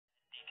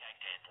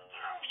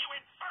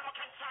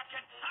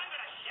Captain. I'm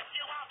gonna ship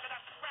you out to the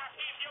scrap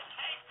heap you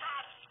can't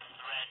touch.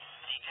 Threat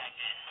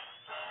detected.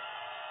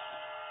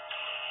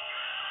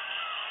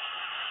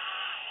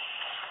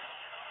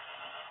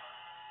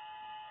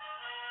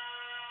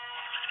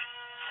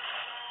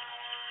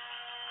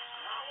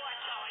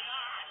 What's going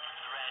on?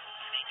 Threat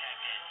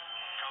detected.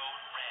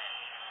 Code red.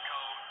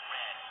 Code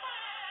red.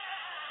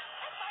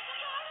 It's like a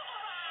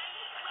carnival ride.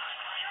 Run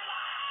for your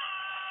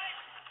life!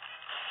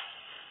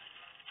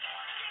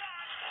 Get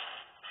out!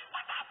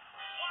 What the?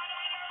 What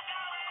are you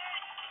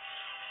doing?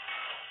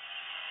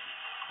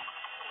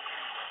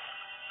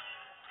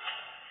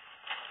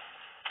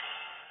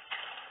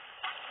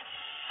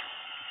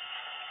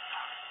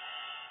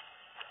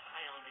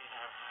 I only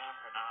have half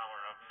an hour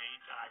of me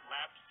time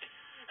left,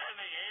 and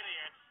the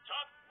idiots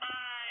took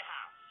my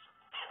house.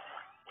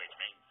 Which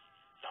means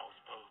those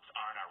boots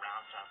aren't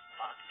around to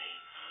fuck me.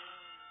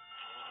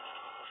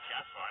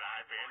 Just what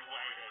I've been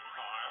waiting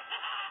for.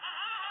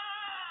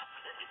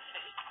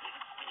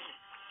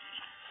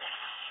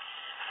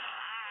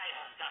 I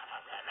have gotta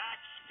relax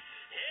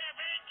if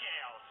it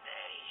kills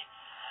me.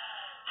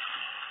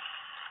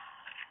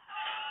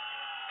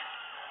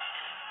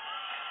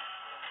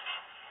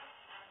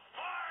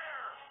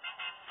 Fire!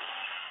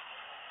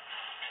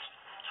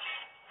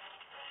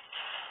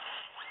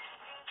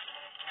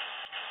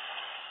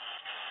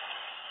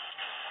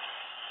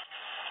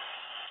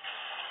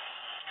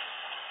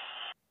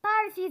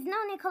 Piracy is no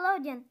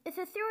Nickelodeon. It's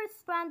a series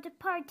span to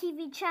Pirate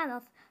TV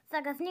channels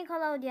such as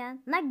Nickelodeon,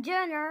 Nick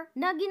Jr.,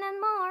 Nuggin, and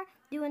more.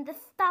 Doing the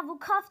stuff will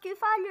cost you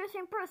 5 years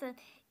in prison.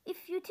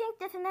 If you think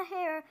this is a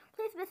hair,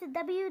 please visit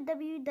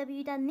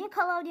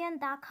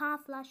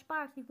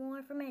www.nickelodeon.com/piracy for more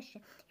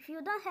information. If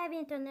you don't have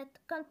internet,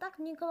 contact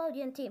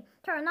Nickelodeon team.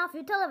 Turn off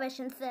your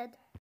television set.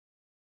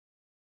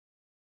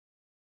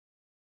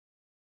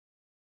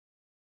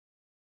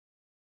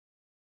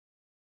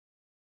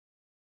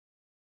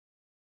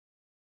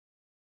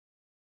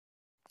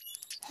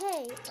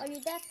 Hey, are you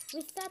deaf?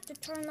 We said to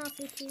turn off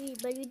your TV,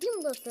 but you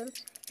didn't listen.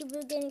 You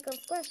were getting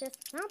consequences.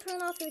 Now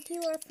turn off your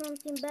TV or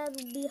something bad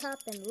will be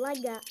happen.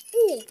 Like that.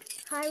 Ooh,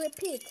 I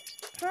repeat,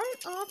 turn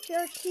off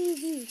your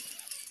TV.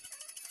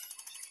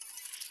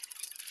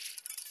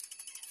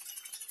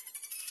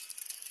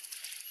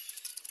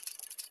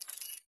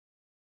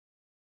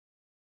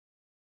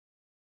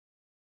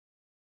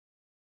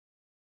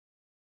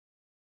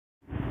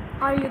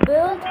 Are you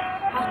good?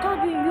 I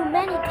told you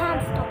many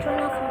times to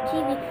turn off your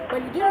TV,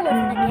 but you didn't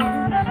listen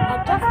again.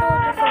 I just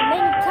told you so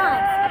many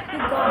times. You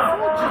got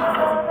 4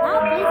 chances. Now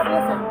please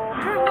listen.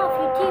 Turn off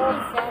your TV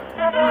set.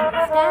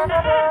 Understand?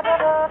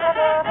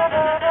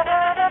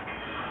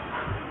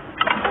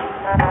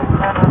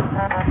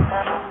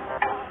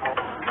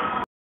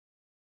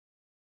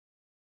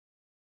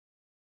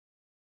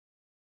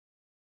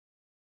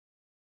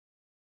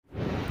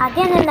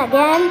 Again and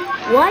again,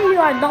 while you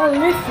don't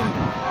listen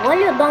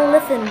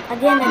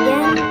again,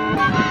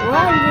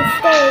 while you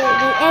stay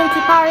the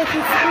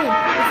anti-piracy screen,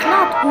 it's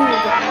not good.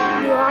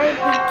 You already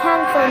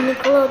cancelled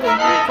Nickelodeon,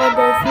 so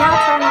there's now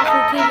turn off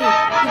your TV.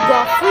 You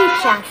got 3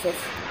 chances.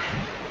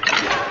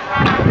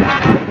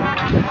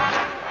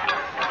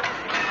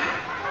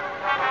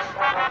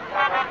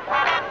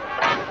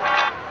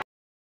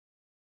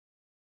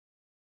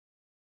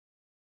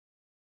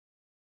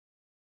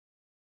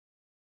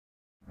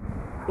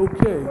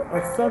 Okay, I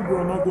said you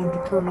are not going to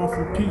turn off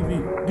your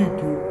TV, did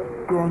you?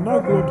 You are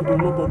not going to the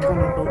local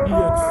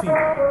terminal.exe.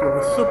 You're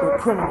a super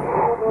criminal.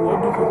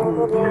 What this is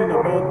you are doing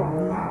about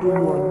you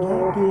are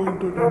not going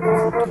to turn off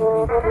your TV.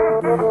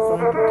 You're being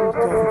fined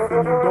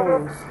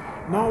 $2,000.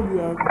 Now you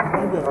have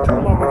 2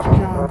 levels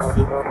chance.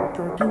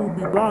 Turkey will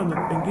be banned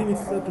and getting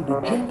set to the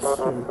jail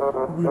cell.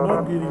 We're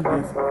not getting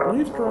this.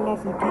 Please turn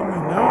off your TV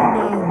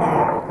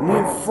now.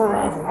 Live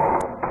forever.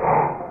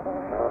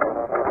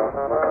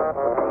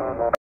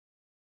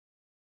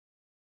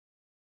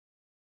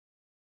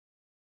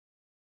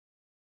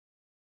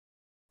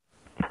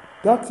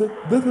 That's it.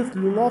 This is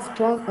your last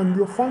chance and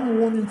your final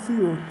warning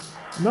here.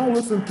 Now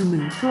listen to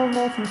me. Turn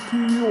off your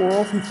TV or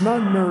else it's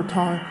nightmare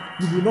time.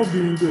 You will not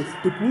getting this.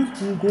 The police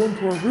will go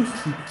into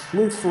arrest you.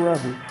 Live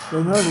forever.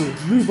 And never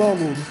leave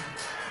alone.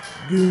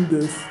 Getting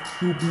this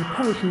will be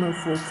punishment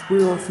for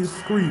piracy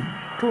screen.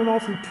 Turn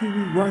off your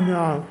TV right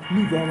now.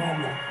 Leave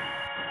alone.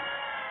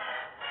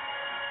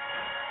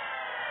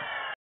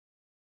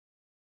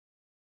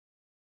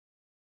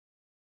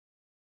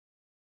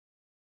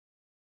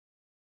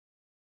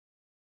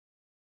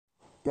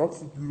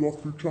 That's it, you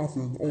lost your chance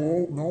and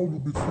all. Now you'll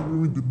be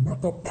fearing the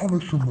mega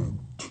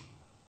punishment.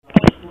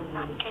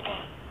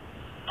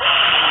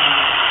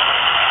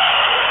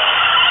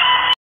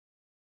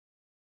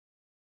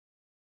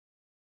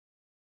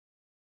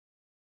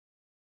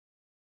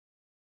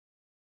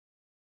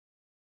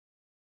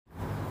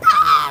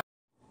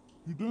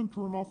 You didn't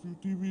turn off your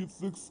TV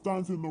 6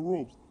 times in a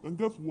row. And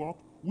guess what?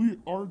 We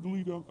are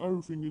deleting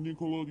everything in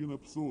Nickelodeon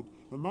episode.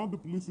 And now the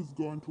police is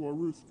going to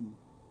arrest you.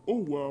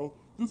 Oh well,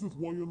 this is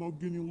why you're not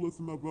getting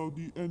listen about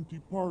the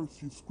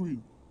anti-piracy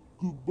screen.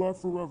 Goodbye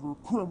forever,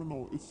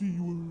 criminal. I see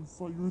you in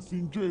 5 years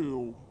in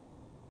jail.